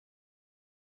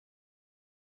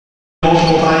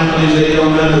these 8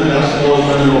 young men that basketball has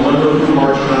been a November through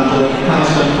March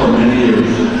constant for many years.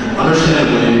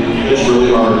 Understandably, it's really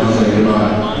hard to say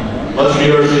goodbye. Let's meet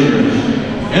our seniors.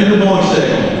 Andrew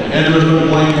Bowenstagel. Andrew has been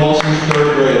playing ball since 3rd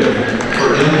grade.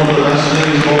 For him, one of the best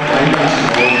things about playing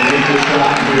basketball is making his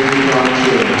shot and making it on the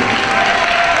field.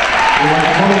 We want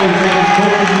to probably thank his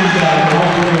coaches and his dad for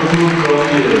helping him improve throughout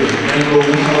the years. Andrew will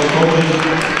miss those coaches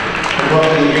and brought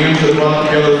the games that brought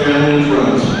together family and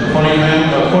friends.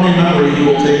 A funny memory he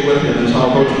will take with him is how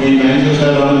Coach B bangs his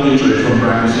head on the bleachers from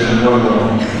practicing in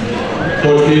Royal.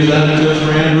 Coach B's adjectives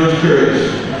for Andrew is curious.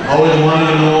 Always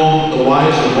wanted to know the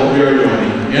whys of what we are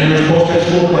doing. Andrew's post-high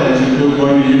school plans include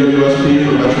going to UWSP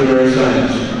for veterinary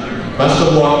science. Best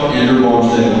of luck, Andrew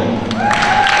Bowenstagel.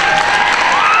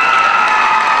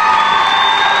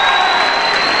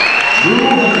 Drew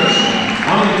Henderson.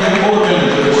 On the technical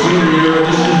advantage of his senior year,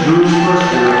 this is Drew's first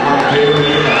year on the paper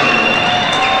basketball.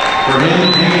 For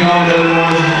him, hanging out with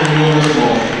everyone is the real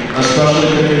baseball, especially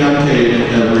picking up tape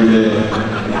every day.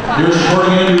 Here's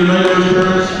supporting Andrew tonight with his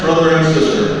parents, brother, and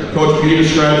sister. Coach B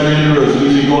describes Andrew as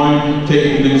easygoing,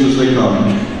 taking things as they come,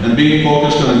 and being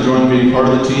focused on enjoying being part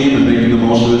of the team and making the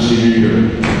most of his senior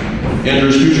year.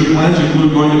 Andrew's future plans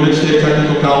include going to Mid-State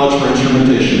Technical College for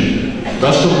instrumentation.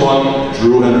 Best of luck,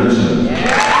 Drew Henderson.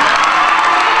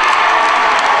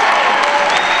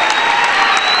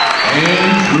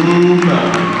 Andrew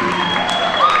Mellon.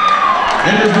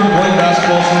 Andrew's been playing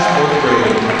basketball since 4th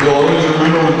grade. He'll always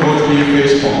remember when Coach B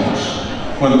faced palms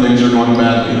when things are going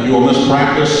badly. He will miss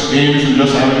practice, games, and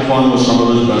just having fun with some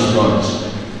of his best buds.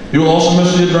 He will also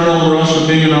miss the adrenaline rush of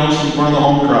being announced in front of the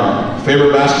home crowd.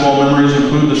 Favorite basketball memories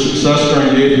include the success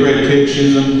during the 8th grade cake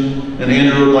season, and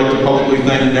Andrew would like to publicly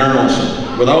thank Darren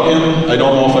Olson. Without him, I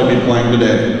don't know if I'd be playing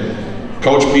today.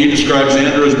 Coach B describes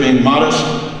Andrew as being modest,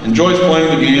 enjoys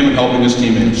playing the game and helping his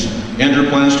teammates. Andrew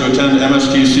plans to attend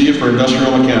MSTC for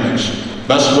industrial mechanics.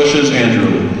 Best wishes,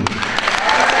 Andrew.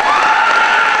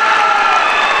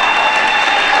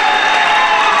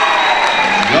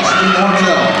 Justin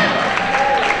Mortel.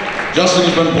 Justin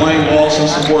has been playing ball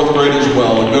since the 4th grade as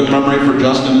well. A good memory for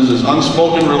Justin is his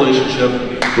unspoken relationship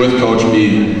with Coach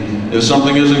B. If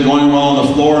something isn't going well on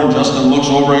the floor and Justin looks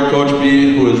over at Coach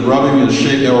B, who is rubbing his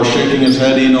shaking his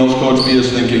head, he knows Coach B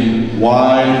is thinking,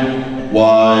 why?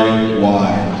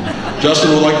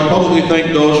 Justin would like to publicly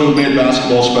thank those who have made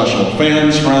basketball special.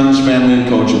 Fans, friends, family, and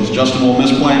coaches. Justin will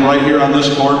miss playing right here on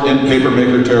this court in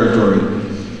Papermaker territory.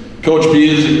 Coach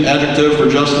B's adjective for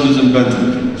Justin is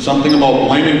inventive. Something about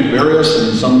blaming various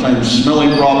and sometimes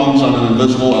smelly problems on an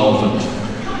invisible elephant.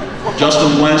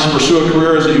 Justin plans to pursue a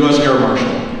career as a U.S. Air Marshal.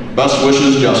 Best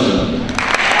wishes, Justin.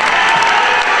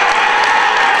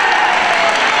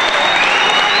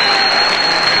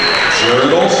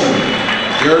 Jared Olson.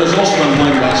 Jared has also been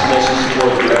playing basketball since the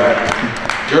 4th grade.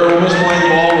 Jared will miss playing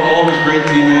ball with all of his great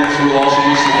teammates who will also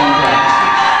miss the fun practices.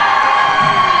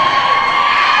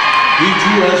 He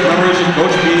too has memories of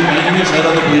Coach B banging his head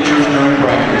on the bleachers during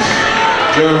practice.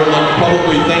 Jared would like to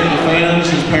publicly thank the fans,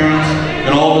 his parents,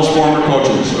 and all of his former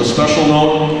coaches. A special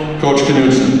note, Coach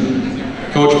Knudsen.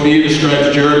 Coach B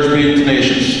describes Jared as being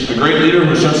tenacious, a great leader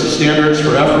who sets the standards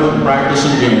for effort, practice,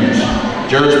 and games.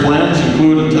 Jared's plans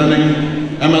include attending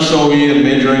MSOE and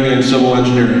majoring in civil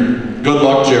engineering. Good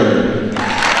luck, Jared.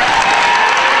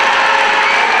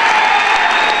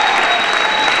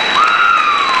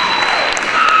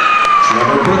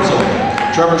 Trevor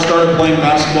Pritzel. Trevor started playing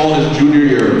basketball his junior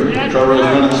year. Trevor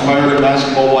has been inspired in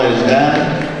basketball by his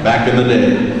dad back in the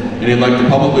day. And he'd like to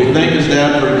publicly thank his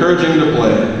dad for encouraging him to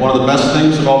play. One of the best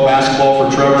things about basketball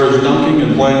for Trevor is dunking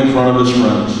and playing in front of his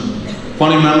friends.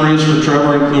 Funny memories for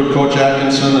Trevor include Coach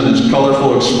Atkinson and his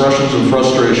colorful expressions of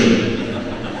frustration.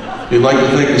 He'd like to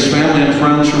thank his family and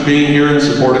friends for being here and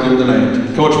supporting him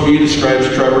tonight. Coach B describes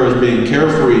Trevor as being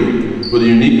carefree with a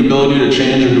unique ability to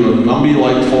change into a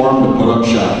Gumby-like form to put up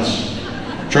shots.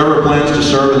 Trevor plans to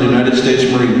serve in the United States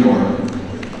Marine Corps.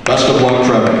 Best of luck,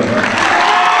 Trevor.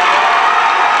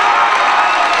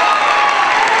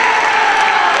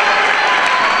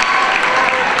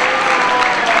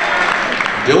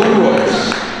 Dylan Royce.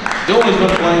 Dylan has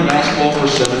been playing basketball for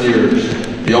 7 years.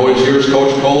 He always hears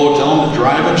Coach Colo tell him to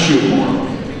drive and shoot more.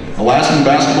 A lasting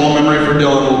basketball memory for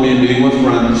Dylan will be being with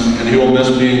friends, and he will miss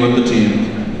being with the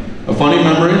team. A funny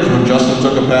memory is when Justin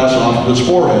took a pass off of his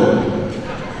forehead.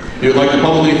 He would like to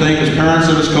publicly thank his parents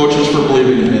and his coaches for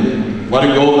believing in him,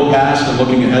 letting go of the past and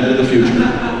looking ahead to the future.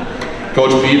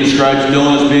 Coach B describes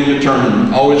Dylan as being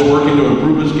determined, always working to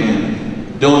improve his game.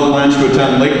 Dylan plans to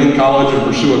attend Lakeland College and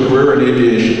pursue a career in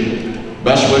aviation.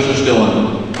 Best wishes,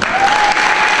 Dylan.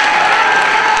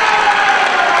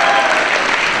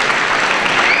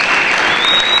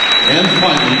 And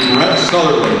finally, Brett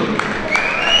Sutherland.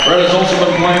 Brett has also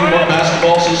been playing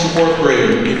basketball since the 4th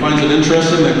grade. He finds it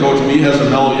interesting that Coach B has a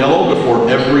mellow yellow before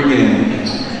every game.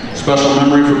 Special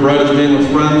memory for Brett is being with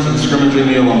friends and scrimmaging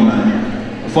the alumni.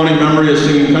 A funny memory is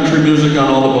singing country music on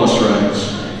all the bus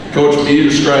rides. Coach B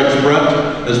describes Brett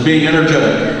as being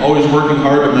energetic, always working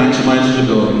hard to maximize his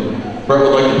ability. Brett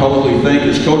would like to publicly thank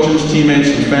his coaches, teammates,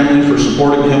 and family for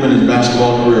supporting him in his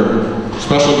basketball career.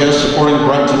 Special guests supporting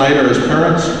Brett tonight are his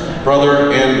parents,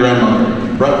 brother, and grandmother.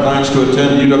 Brett plans to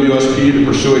attend UWSP to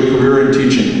pursue a career in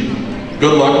teaching.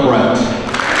 Good luck, Brett.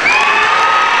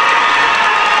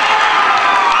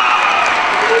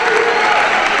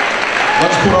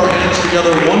 Let's put our hands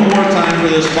together one more time for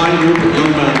this fine group of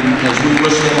young men as we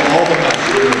wish them all the best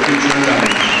in their future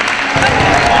endeavors.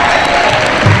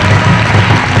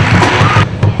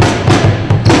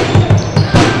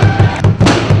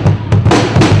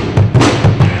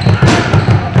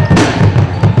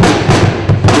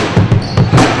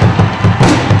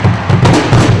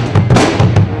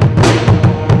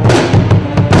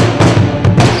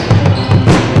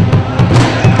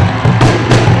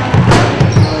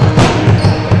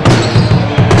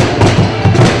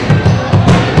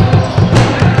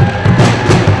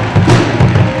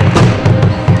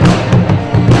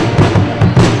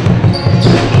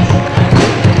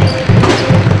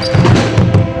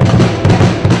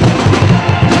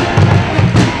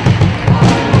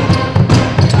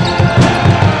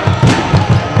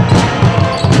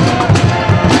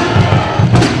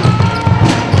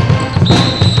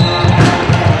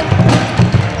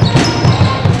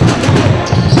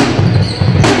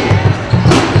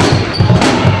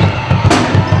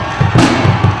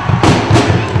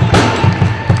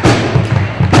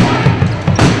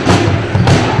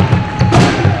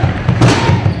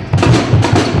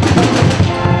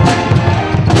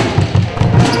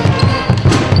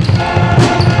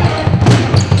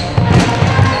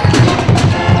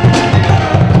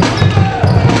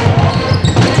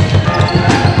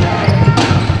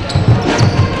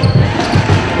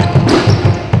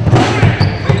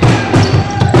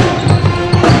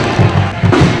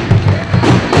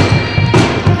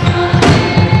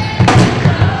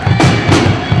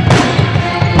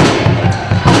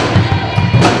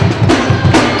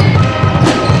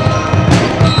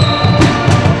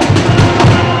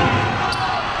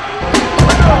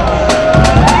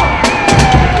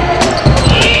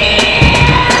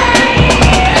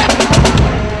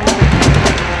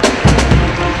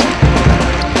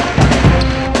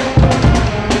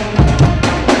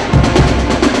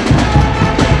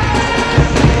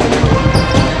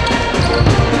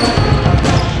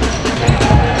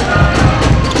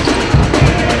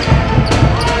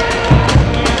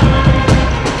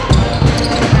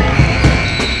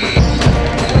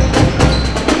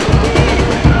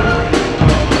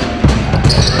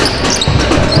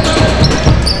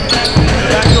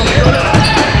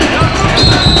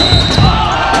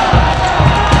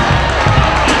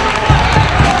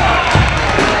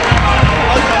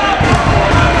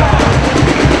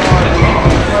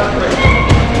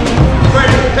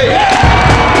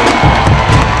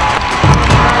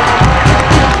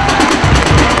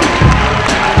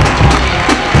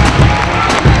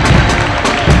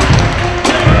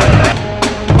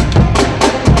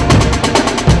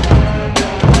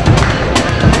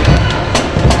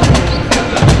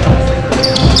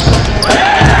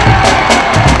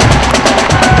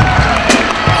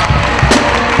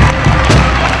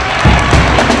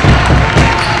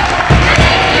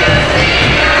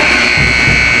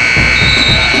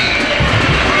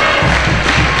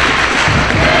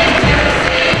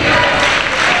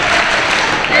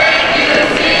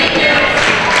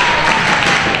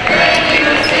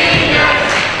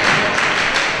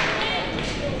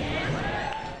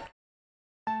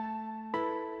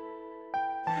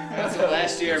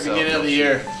 Last year, beginning of the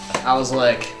year, I was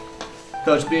like,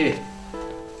 Coach B,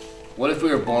 what if we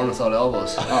were born without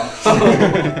elbows?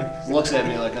 Looks at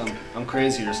me like I'm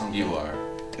crazy or something. You are.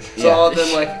 So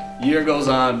then like year goes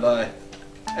on by,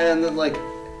 and then like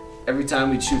every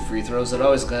time we'd shoot free throws, I'd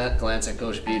always glance at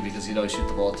Coach B because he'd always shoot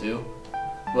the ball too.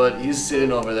 But he's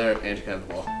sitting over there, Andrew can have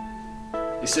the ball.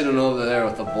 He's sitting over there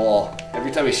with the ball.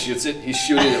 Every time he shoots it, he's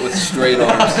shooting it with straight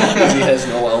arms because he has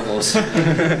no elbows.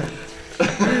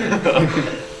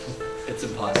 It's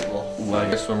impossible. Well, I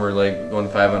guess when we're like going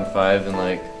 5-on-5 and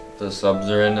like the subs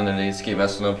are in and then they just keep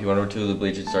messing up, he went over to the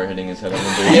bleachers and started hitting his head on the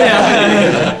bleachers.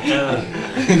 Yeah,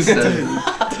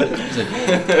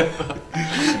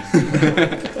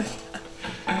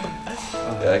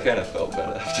 I kind of felt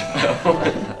bad after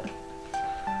that.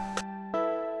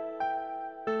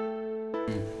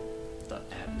 The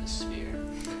atmosphere.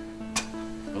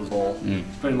 It was basketball,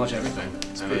 pretty much everything.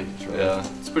 I mean, Yeah,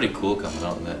 it's pretty cool coming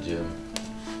out in that gym.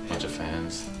 Bunch of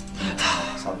fans.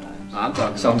 Sometimes. I'm talking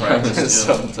about Sometimes. practice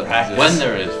too. Sometimes. When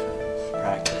there is.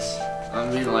 Practice. I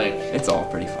mean, like, It's all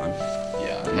pretty fun.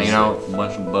 Yeah. Hanging out with a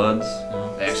bunch of buds.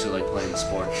 they actually like playing the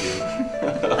sport too.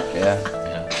 Yeah.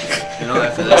 Yeah. You know,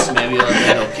 after this, maybe like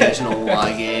an occasional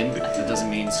Y game that doesn't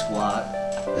mean squat.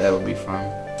 That would be fun.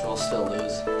 We'll still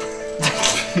lose.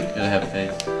 Gotta have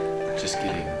faith. Just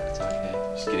getting, It's okay.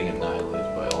 just getting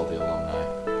annihilated by all the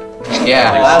alumni.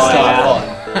 Yeah. Well, that's Oh, not yeah.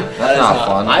 fun. That's not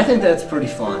fun. I think that's pretty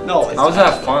fun. No, it's How's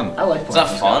not. that fun? I like It's not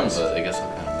playing fun, with those but I guess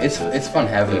I'll kind of. It's fun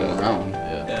having them around.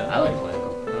 Yeah. guys. I like playing